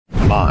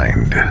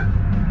Mind,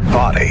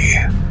 body,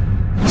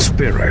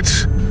 spirit.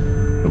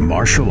 The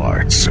martial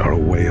arts are a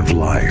way of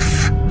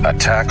life.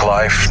 Attack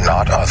Life,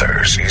 Not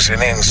Others is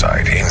an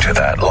insight into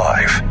that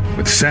life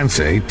with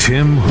Sensei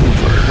Tim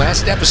Hoover.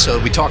 Last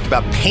episode, we talked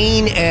about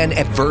pain and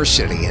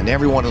adversity, and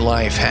everyone in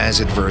life has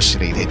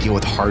adversity. They deal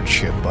with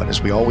hardship, but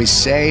as we always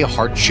say,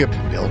 hardship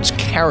builds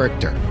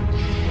character.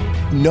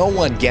 No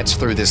one gets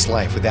through this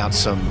life without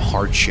some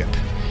hardship.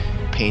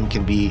 Pain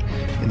can be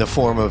in the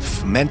form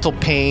of mental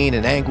pain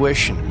and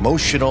anguish, and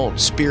emotional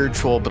and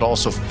spiritual, but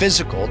also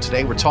physical.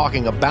 Today we're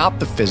talking about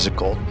the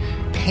physical.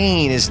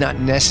 Pain is not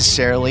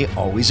necessarily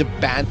always a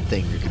bad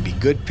thing. There can be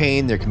good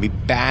pain, there can be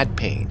bad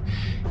pain.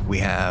 We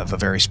have a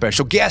very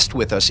special guest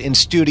with us in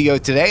studio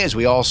today, as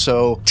we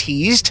also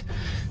teased.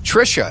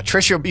 Tricia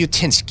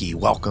Butinsky,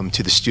 welcome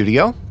to the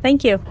studio.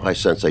 Thank you. Hi,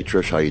 Sensei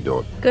Trish. How you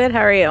doing? Good. How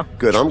are you?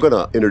 Good. I'm going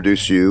to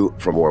introduce you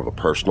from more of a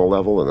personal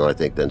level, and then I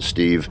think then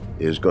Steve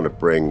is going to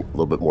bring a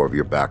little bit more of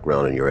your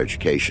background and your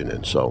education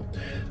in. So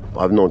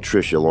I've known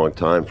Tricia a long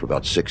time, for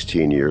about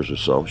 16 years or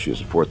so.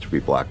 She's a 4th degree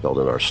black belt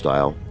in our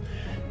style.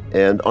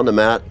 And on the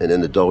mat and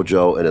in the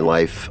dojo and in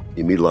life,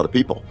 you meet a lot of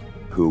people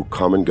who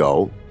come and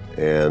go.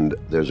 And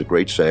there's a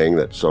great saying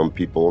that some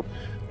people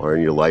are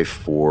in your life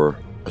for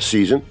a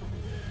season,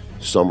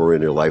 some are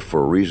in your life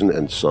for a reason,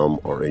 and some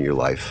are in your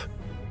life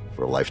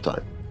for a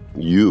lifetime.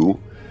 You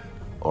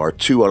are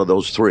 2 out of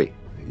those 3.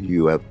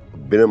 You have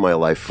been in my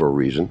life for a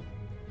reason.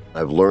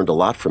 I've learned a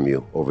lot from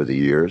you over the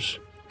years,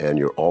 and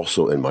you're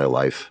also in my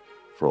life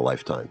for a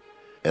lifetime.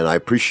 And I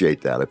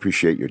appreciate that. I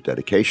appreciate your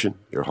dedication,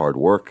 your hard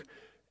work,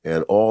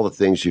 and all the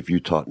things you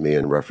taught me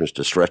in reference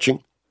to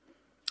stretching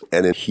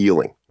and in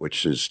healing,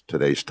 which is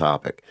today's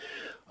topic.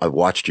 I've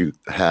watched you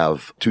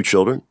have 2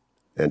 children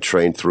and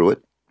train through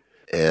it.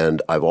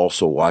 And I've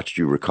also watched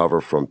you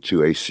recover from 2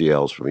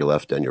 ACLs from your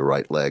left and your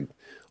right leg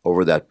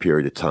over that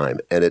period of time.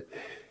 And it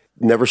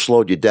never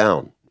slowed you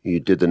down. You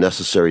did the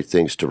necessary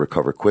things to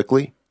recover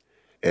quickly.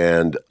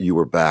 And you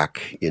were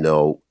back,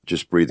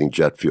 just breathing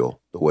jet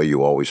fuel the way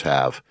you always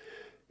have.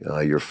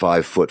 You're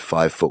 5 foot,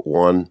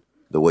 5'1".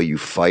 The way you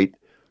fight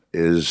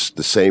is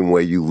the same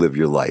way you live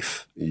your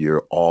life.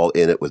 You're all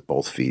in it with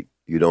both feet.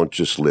 You don't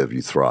just live,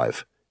 you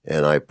thrive.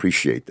 And I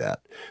appreciate that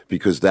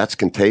because that's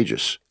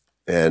contagious.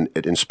 And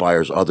it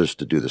inspires others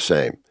to do the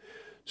same.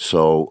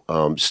 So,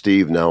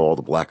 Steve, now all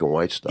the black and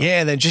white stuff.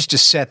 Yeah, and then just to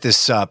set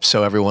this up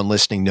so everyone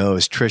listening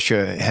knows,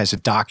 Tricia has a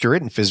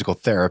doctorate in physical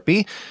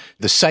therapy,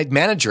 the site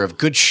manager of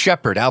Good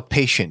Shepherd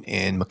Outpatient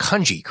in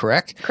Macungie,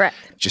 correct? Correct.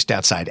 Just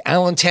outside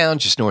Allentown,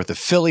 just north of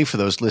Philly, for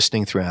those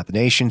listening throughout the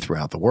nation,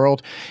 throughout the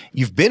world.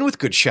 You've been with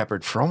Good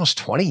Shepherd for almost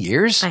 20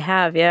 years. I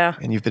have, yeah.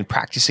 And you've been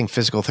practicing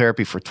physical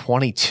therapy for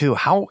 22.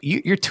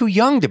 You're too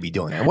young to be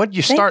doing that. What did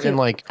you start in,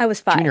 I was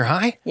 5. Junior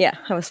high? Yeah,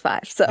 I was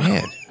 5. So.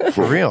 Man,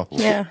 for real.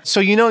 Yeah. So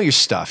you know your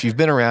stuff. You've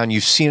been around.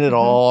 You've seen it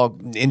all,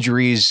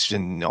 injuries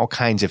and all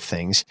kinds of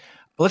things.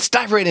 But let's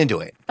dive right into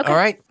it. Okay. All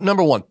right?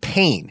 Number 1,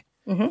 pain.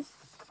 Mm-hmm.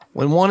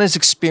 When one is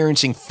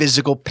experiencing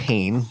physical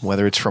pain,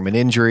 whether it's from an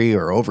injury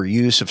or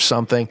overuse of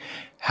something,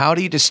 how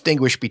do you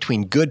distinguish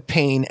between good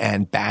pain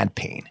and bad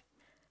pain?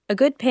 A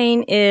good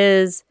pain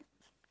is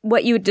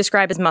what you would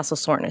describe as muscle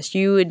soreness.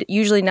 You would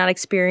usually not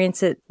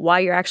experience it while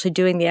you're actually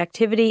doing the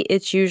activity.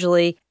 It's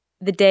usually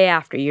the day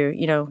after.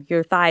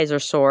 Your thighs are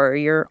sore, or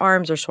your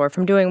arms are sore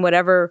from doing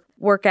whatever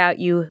workout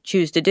you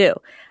choose to do.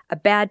 A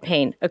bad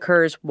pain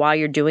occurs while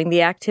you're doing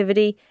the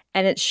activity,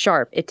 and it's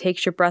sharp. It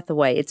takes your breath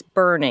away. It's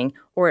burning,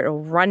 or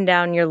it'll run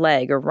down your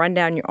leg or run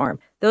down your arm.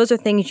 Those are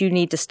things you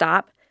need to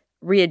stop,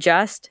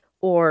 readjust,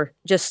 or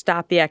just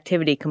stop the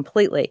activity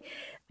completely,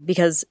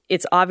 because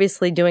it's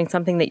obviously doing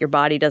something that your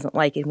body doesn't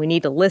like, and we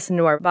need to listen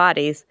to our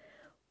bodies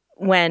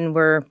when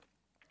we're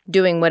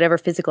doing whatever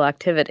physical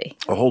activity.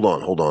 Oh,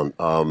 hold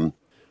on.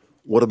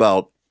 What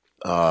about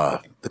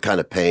the kind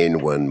of pain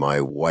when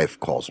my wife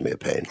calls me a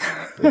pain?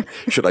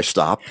 Should I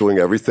stop doing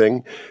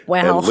everything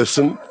and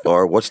listen?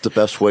 Or what's the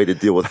best way to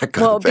deal with that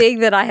kind of pain? Well, being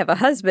that I have a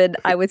husband,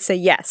 I would say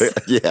yes.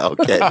 Yeah,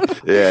 okay.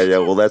 Yeah.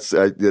 Well, that's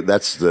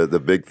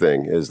the big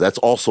thing, is that's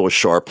also a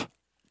sharp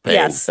pain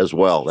as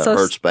well. That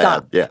hurts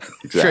bad. Yeah,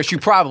 exactly. Trish, you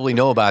probably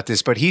know about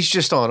this, but he's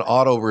just on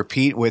auto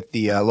repeat with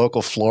the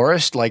local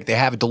florist. Like, they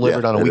have it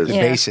delivered on a weekly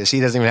basis.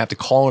 He doesn't even have to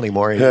call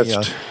anymore.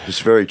 It's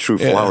very true.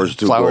 Flowers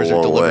do flowers go a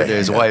are long delivered way. to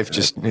his wife.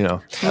 Just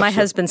My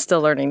husband's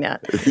still learning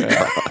that.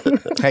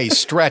 Hey,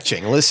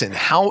 stretching. Listen,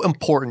 how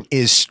important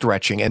is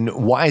stretching, and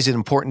why is it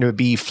important to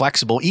be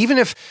flexible? Even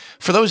if,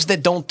 for those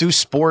that don't do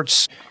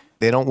sports,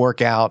 they don't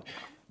work out,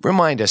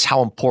 remind us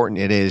how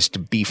important it is to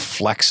be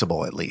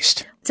flexible, at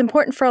least. It's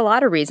important for a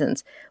lot of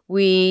reasons.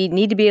 We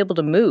need to be able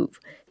to move.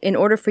 In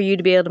order for you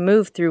to be able to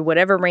move through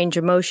whatever range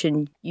of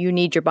motion you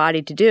need your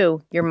body to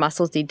do, your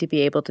muscles need to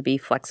be able to be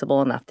flexible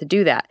enough to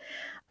do that.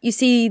 You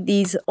see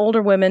these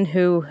older women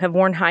who have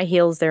worn high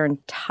heels their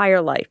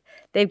entire life.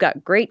 They've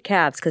got great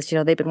calves because,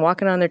 they've been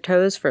walking on their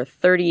toes for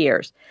 30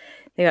 years.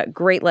 They got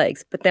great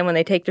legs. But then when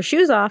they take their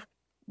shoes off,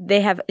 they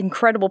have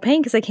incredible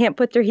pain because they can't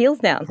put their heels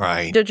down.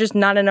 Right. There's just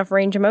not enough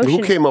range of motion.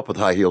 Who came up with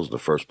high heels in the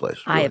first place?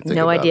 I have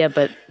no idea,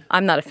 but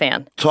I'm not a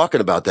fan. Talking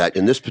about that,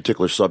 in this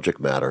particular subject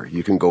matter,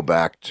 you can go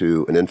back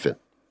to an infant.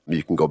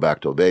 You can go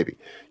back to a baby.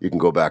 You can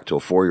go back to a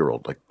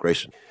 4-year-old like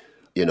Grayson.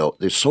 You know,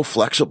 they're so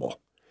flexible.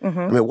 I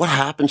mean, what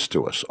happens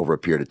to us over a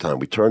period of time?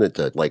 We turn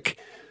into like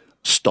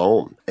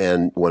stone.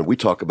 And when we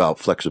talk about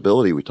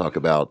flexibility, we talk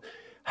about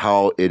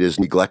how it is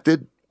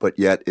neglected, but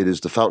yet it is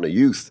the fountain of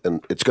youth,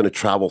 and it's going to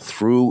travel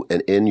through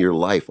and in your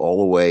life all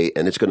the way,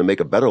 and it's going to make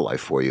a better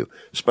life for you,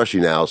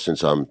 especially now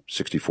since I'm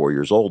 64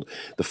 years old.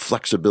 The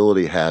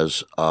flexibility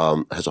has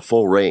a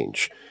full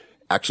range.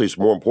 Actually, it's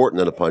more important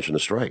than a punch and a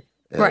strike,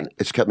 and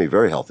it's kept me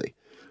very healthy.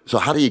 So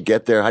how do you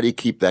get there? How do you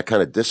keep that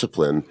kind of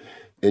discipline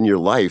in your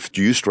life?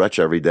 Do you stretch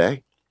every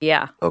day?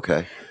 Yeah.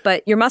 Okay.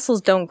 But your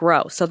muscles don't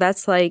grow. So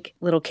that's like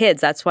little kids.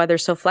 That's why they're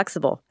so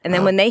flexible. And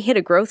then when they hit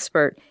a growth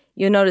spurt,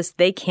 you'll notice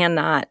they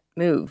cannot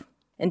move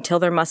until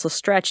their muscles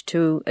stretch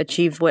to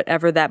achieve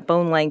whatever that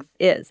bone length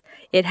is.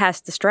 It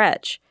has to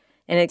stretch,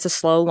 and it's a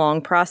slow,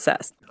 long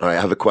process. All right,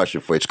 I have a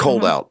question for you. It's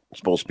cold out. It's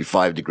supposed to be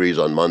 5 degrees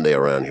on Monday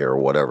around here or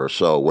whatever.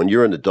 So when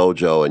you're in the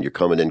dojo and you're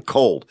coming in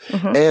cold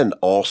and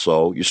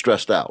also you're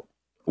stressed out,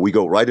 we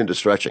go right into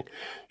stretching.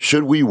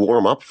 Should we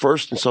warm up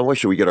first in some way?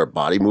 Should we get our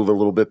body moving a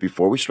little bit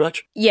before we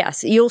stretch?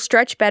 Yes, you'll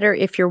stretch better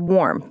if you're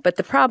warm. But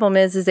the problem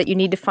is that you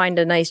need to find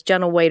a nice,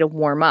 gentle way to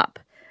warm up.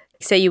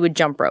 Say you would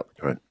jump rope.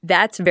 Right.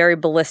 That's very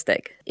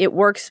ballistic. It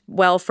works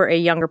well for a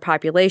younger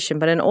population,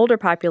 but an older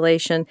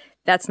population,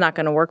 that's not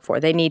going to work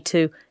for. They need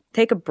to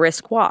take a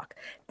brisk walk.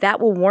 That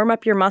will warm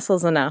up your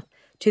muscles enough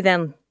to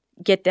then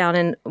get down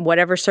in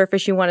whatever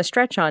surface you want to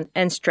stretch on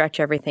and stretch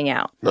everything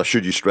out. Now,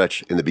 should you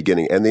stretch in the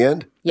beginning and the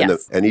end?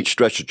 Yes. And each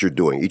stretch that you're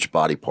doing, each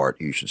body part,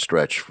 you should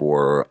stretch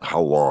for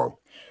how long?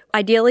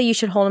 Ideally, you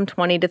should hold them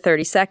 20 to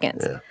 30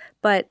 seconds. Yeah.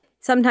 But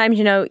sometimes,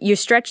 you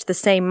stretch the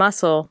same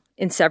muscle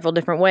in several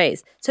different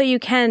ways. So you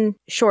can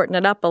shorten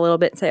it up a little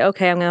bit and say,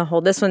 okay, I'm going to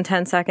hold this one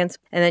 10 seconds,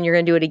 and then you're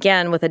going to do it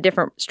again with a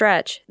different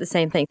stretch, the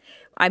same thing.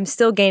 I'm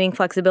still gaining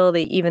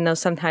flexibility, even though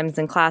sometimes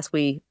in class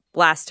we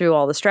blast through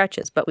all the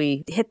stretches, but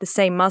we hit the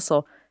same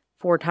muscle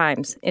 4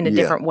 times in a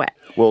different way.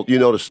 Well, you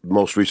notice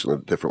most recently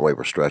the different way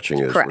we're stretching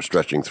is Correct. We're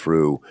stretching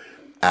through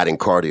adding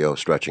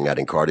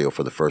cardio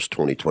for the first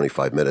 20,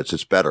 25 minutes.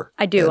 It's better.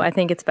 I do. I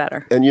think it's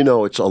better. And,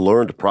 it's a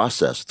learned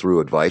process through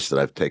advice that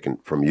I've taken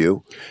from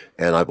you.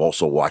 And I've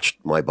also watched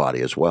my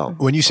body as well.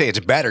 When you say it's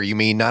better, you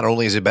mean not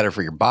only is it better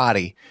for your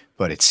body,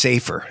 but it's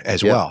safer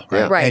as well, right?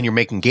 Yeah. Right. And you're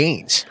making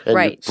gains. And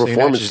Right. your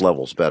performance just-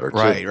 level's better, too.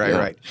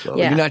 Right. So,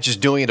 Yeah. You're not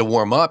just doing it to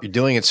warm up. You're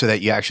doing it so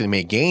that you actually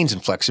make gains in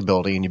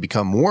flexibility, and you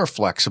become more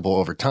flexible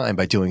over time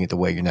by doing it the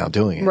way you're now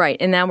doing it. Right.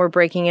 And now we're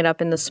breaking it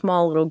up into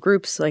small little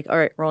groups, like, all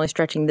right, we're only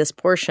stretching this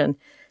portion.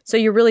 So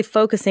you're really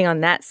focusing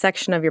on that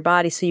section of your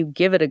body so you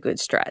give it a good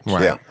stretch.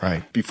 Right. Yeah.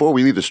 Right. Before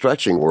we leave the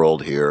stretching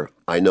world here,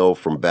 I know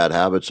from bad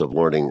habits of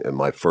learning in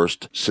my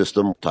first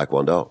system,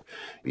 Taekwondo,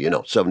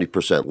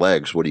 70%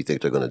 legs, what do you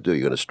think they're going to do?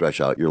 You're going to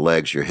stretch out your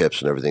legs, your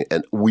hips and everything.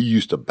 And we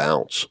used to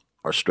bounce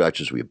our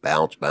stretches. We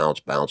bounce.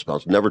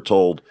 Never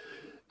told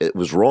it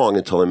was wrong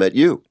until I met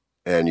you.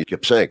 And you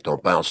kept saying,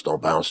 don't bounce,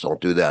 don't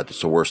do that. That's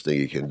the worst thing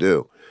you can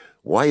do.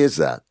 Why is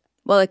that?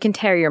 Well, it can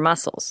tear your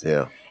muscles.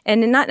 Yeah.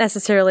 And not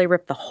necessarily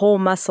rip the whole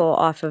muscle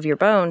off of your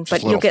bone,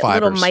 but you'll little get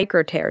little fibers.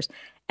 micro tears.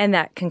 And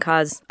that can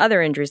cause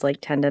other injuries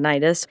like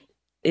tendonitis.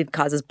 It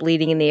causes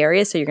bleeding in the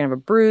area, so you're going to have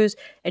a bruise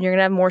and you're going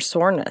to have more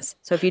soreness.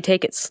 So if you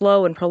take it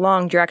slow and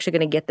prolonged, you're actually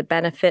going to get the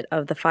benefit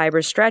of the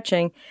fibers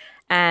stretching,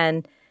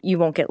 and you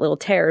won't get little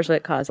tears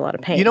that cause a lot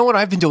of pain. You know what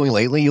I've been doing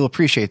lately? You'll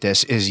appreciate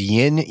this, is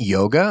yin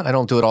yoga. I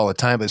don't do it all the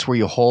time, but it's where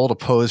you hold a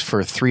pose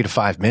for 3 to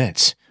 5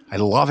 minutes. I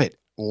love it.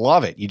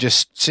 Love it. You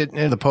just sit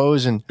in the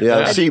pose and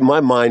See, my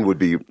mind would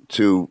be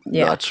too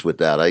Yeah. nuts with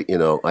that.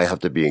 I have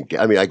to be.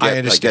 I get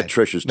understand.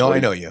 Trish's No, 20,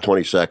 I know you.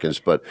 20 seconds,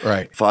 but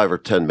Right. 5 or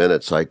 10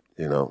 minutes,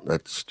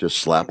 that's just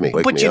slap me.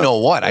 Wake But me you up. know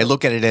what? I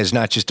look at it as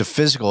not just a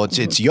physical,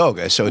 it's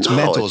yoga. So it's No,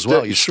 mental it's as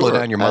well. di- You slow sure.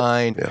 down your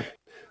mind. Yeah.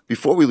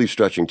 Before we leave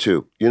stretching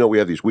too, we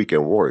have these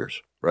weekend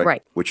warriors, right?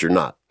 Right. Which you're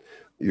not.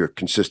 You're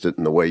consistent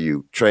in the way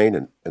you train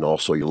and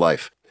also your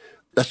life.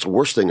 That's the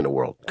worst thing in the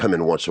world. Come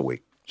in once a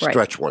week. Right.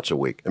 Stretch once a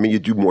week. I mean, you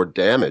do more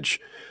damage.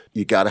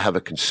 You got to have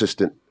a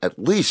consistent, at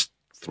least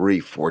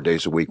 3-4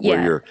 days a week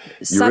where you're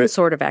some in-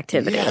 sort of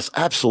activity. Yes,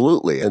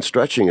 absolutely. And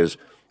stretching is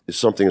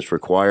something that's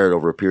required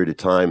over a period of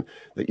time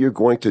that you're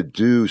going to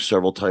do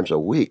several times a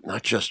week,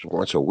 not just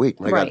once a week.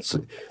 My Right.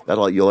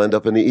 God, you'll end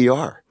up in the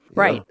ER. you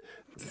Right. know?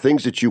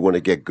 Things that you want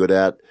to get good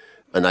at,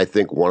 and I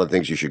think one of the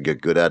things you should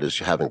get good at is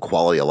having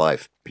quality of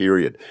life,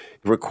 period.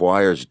 It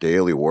requires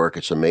daily work.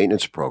 It's a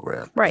maintenance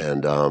program. Right.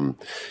 And,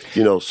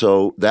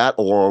 so that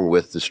along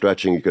with the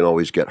stretching, you can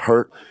always get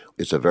hurt.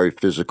 It's a very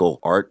physical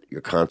art.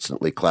 You're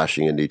constantly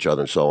clashing into each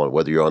other and so on,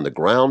 whether you're on the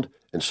ground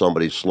and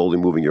somebody's slowly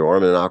moving your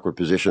arm in an awkward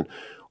position,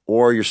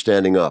 or you're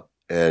standing up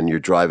and you're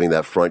driving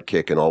that front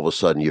kick and all of a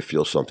sudden you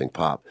feel something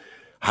pop.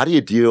 How do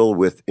you deal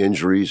with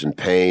injuries and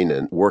pain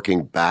and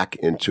working back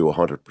into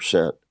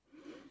 100%?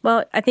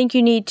 Well, I think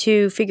you need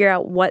to figure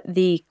out what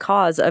the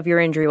cause of your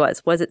injury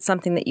was. Was it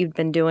something that you've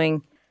been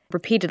doing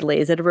repeatedly?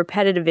 Is it a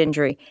repetitive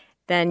injury?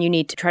 Then you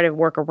need to try to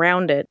work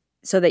around it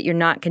so that you're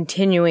not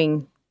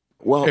continuing.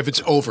 Well, if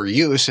it's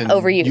overuse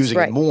and using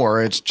it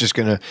more, it's just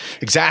going to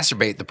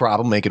exacerbate the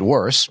problem, make it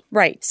worse.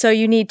 Right. So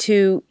you need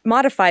to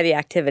modify the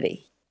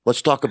activity.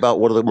 Let's talk about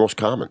what are the most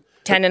common.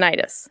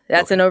 Tendinitis.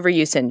 That's an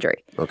overuse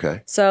injury.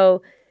 Okay.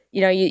 So,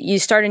 you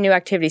start a new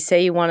activity.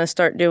 Say you want to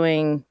start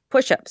doing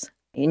push-ups.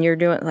 And you're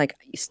doing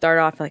you start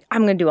off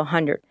I'm going to do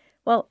 100.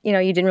 Well, you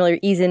didn't really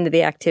ease into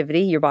the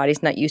activity. Your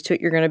body's not used to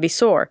it. You're going to be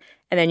sore.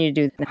 And then you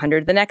do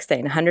 100 the next day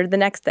and 100 the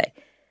next day.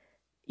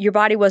 Your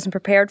body wasn't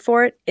prepared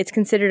for it. It's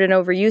considered an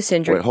overuse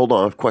injury. Wait, hold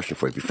on. I have a question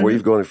for you before you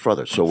go any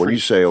further. So when you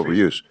say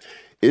overuse,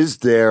 is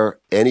there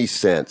any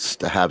sense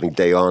to having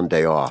day on,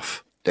 day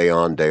off, day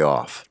on, day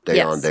off,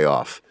 day on, day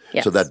off?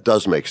 Yes. So that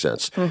does make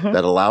sense.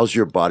 That allows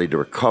your body to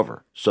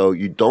recover. So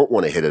you don't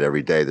want to hit it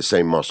every day, the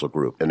same muscle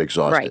group, and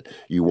exhaust it.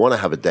 You want to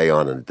have a day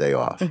on and a day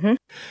off. All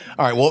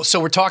right. Well, so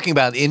we're talking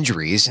about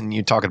injuries, and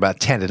you're talking about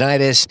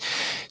tendinitis.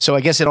 So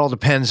I guess it all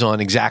depends on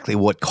exactly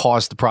what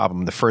caused the problem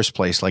in the first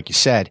place, like you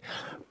said.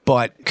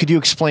 But could you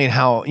explain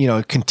how,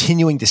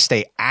 continuing to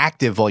stay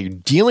active while you're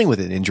dealing with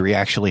an injury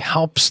actually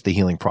helps the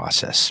healing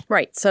process?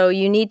 Right. So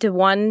you need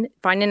to,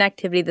 find an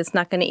activity that's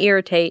not going to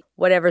irritate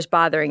whatever's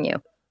bothering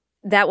you.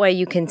 That way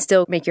you can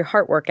still make your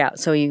heart work out.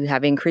 So you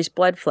have increased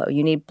blood flow.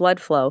 You need blood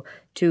flow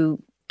to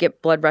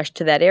get blood rush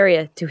to that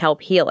area to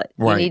help heal it.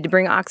 Right. You need to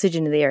bring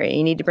oxygen to the area.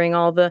 You need to bring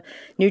all the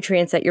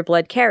nutrients that your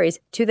blood carries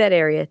to that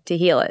area to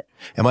heal it.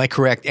 Am I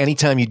correct?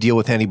 Anytime you deal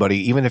with anybody,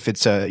 even if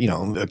it's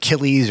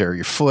Achilles or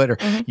your foot, or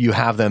you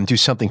have them do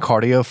something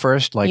cardio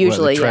first, like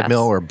usually, a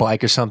treadmill or a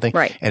bike or something.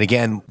 Right. And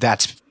again,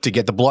 that's to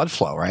get the blood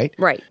flow, right?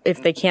 Right.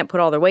 If they can't put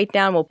all their weight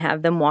down, we'll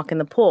have them walk in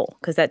the pool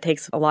because that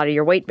takes a lot of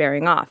your weight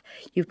bearing off.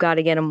 You've got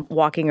to get them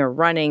walking or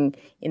running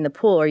in the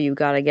pool, or you've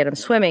got to get them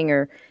swimming,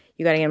 or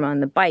you got to get them on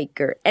the bike,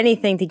 or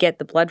anything to get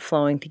the blood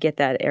flowing to get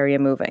that area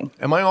moving.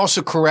 Am I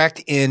also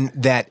correct in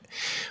that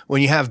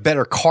when you have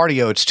better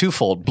cardio, it's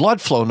twofold? Blood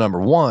flow, number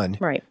one,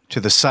 right, to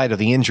the site of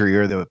the injury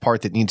or the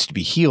part that needs to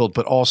be healed.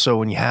 But also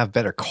when you have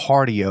better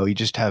cardio, you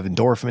just have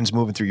endorphins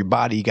moving through your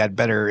body. You got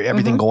better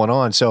everything going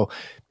on. So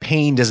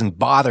pain doesn't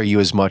bother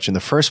you as much in the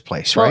first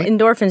place, right? Well,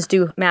 endorphins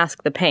do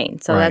mask the pain.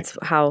 So that's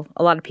how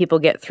a lot of people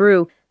get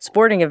through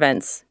sporting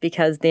events,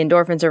 because the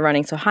endorphins are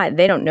running so high.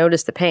 They don't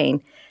notice the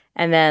pain.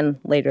 And then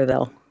later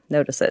they'll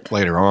notice it.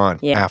 Later on,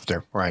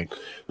 after, right.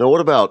 Now, what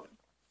about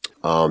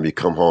you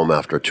come home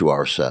after a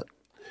 2-hour set?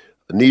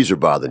 The knees are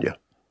bothering you.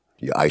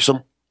 You ice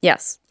them?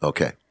 Yes.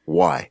 Okay.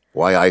 Why?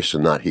 Why ice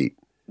and not heat?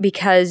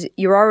 Because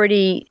you're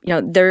already,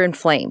 they're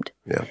inflamed.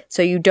 Yeah.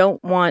 So you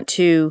don't want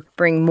to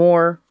bring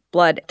more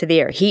blood to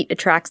the air. Heat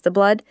attracts the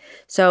blood.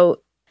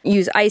 So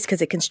use ice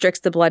because it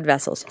constricts the blood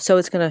vessels. So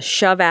it's going to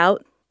shove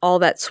out all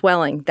that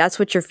swelling. That's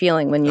what you're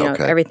feeling when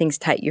everything's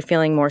tight. You're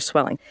feeling more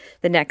swelling.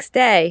 The next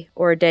day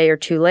or a day or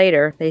two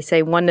later, they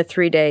say 1 to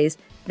 3 days,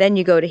 then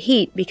you go to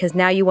heat, because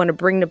now you want to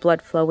bring the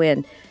blood flow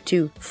in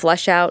to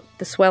flush out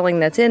the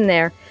swelling that's in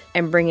there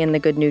and bring in the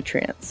good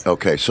nutrients.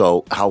 Okay,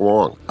 so how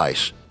long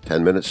ice?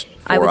 10 minutes?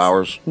 4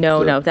 hours?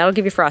 No, that'll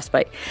give you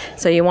frostbite.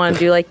 So you want to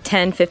do like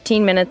 10,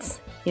 15 minutes.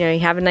 You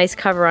have a nice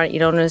cover on it. You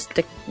don't want to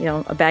stick,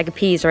 a bag of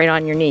peas right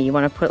on your knee. You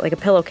want to put like a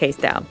pillowcase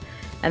down,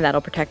 and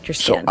that'll protect your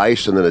skin. So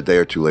ice, and then a day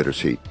or two later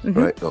is heat,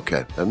 right?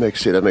 Okay, that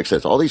makes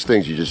sense. All these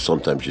things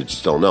sometimes you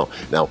just don't know.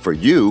 Now, for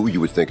you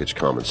would think it's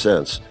common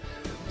sense.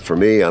 For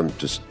me, I'm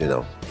just,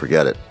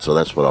 forget it. So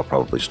that's what I'll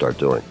probably start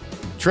doing.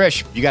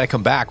 Trish, you got to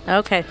come back.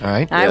 Okay. All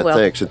right. I will.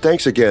 Thanks. And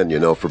thanks again,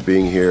 for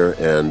being here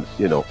and,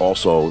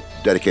 also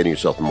dedicating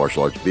yourself to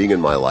martial arts, being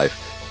in my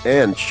life,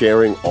 and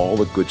sharing all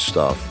the good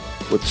stuff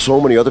with so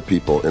many other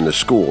people in the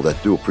school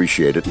that do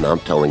appreciate it. And I'm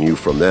telling you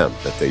from them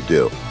that they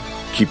do.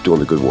 Keep doing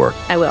the good work.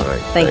 I will. Right,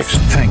 Thanks.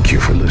 Thank you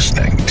for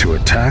listening to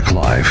Attack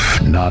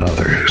Life, Not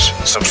Others.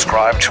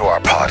 Subscribe to our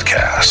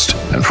podcast.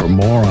 And for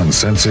more on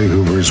Sensei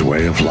Hoover's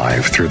way of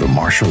life through the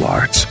martial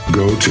arts,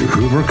 go to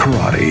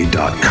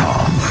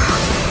hooverkarate.com.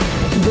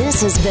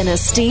 This has been a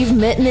Steve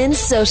Mittman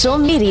social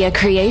media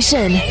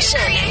creation.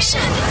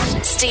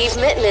 Steve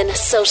Mittman,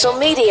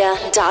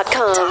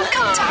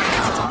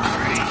 socialmedia.com.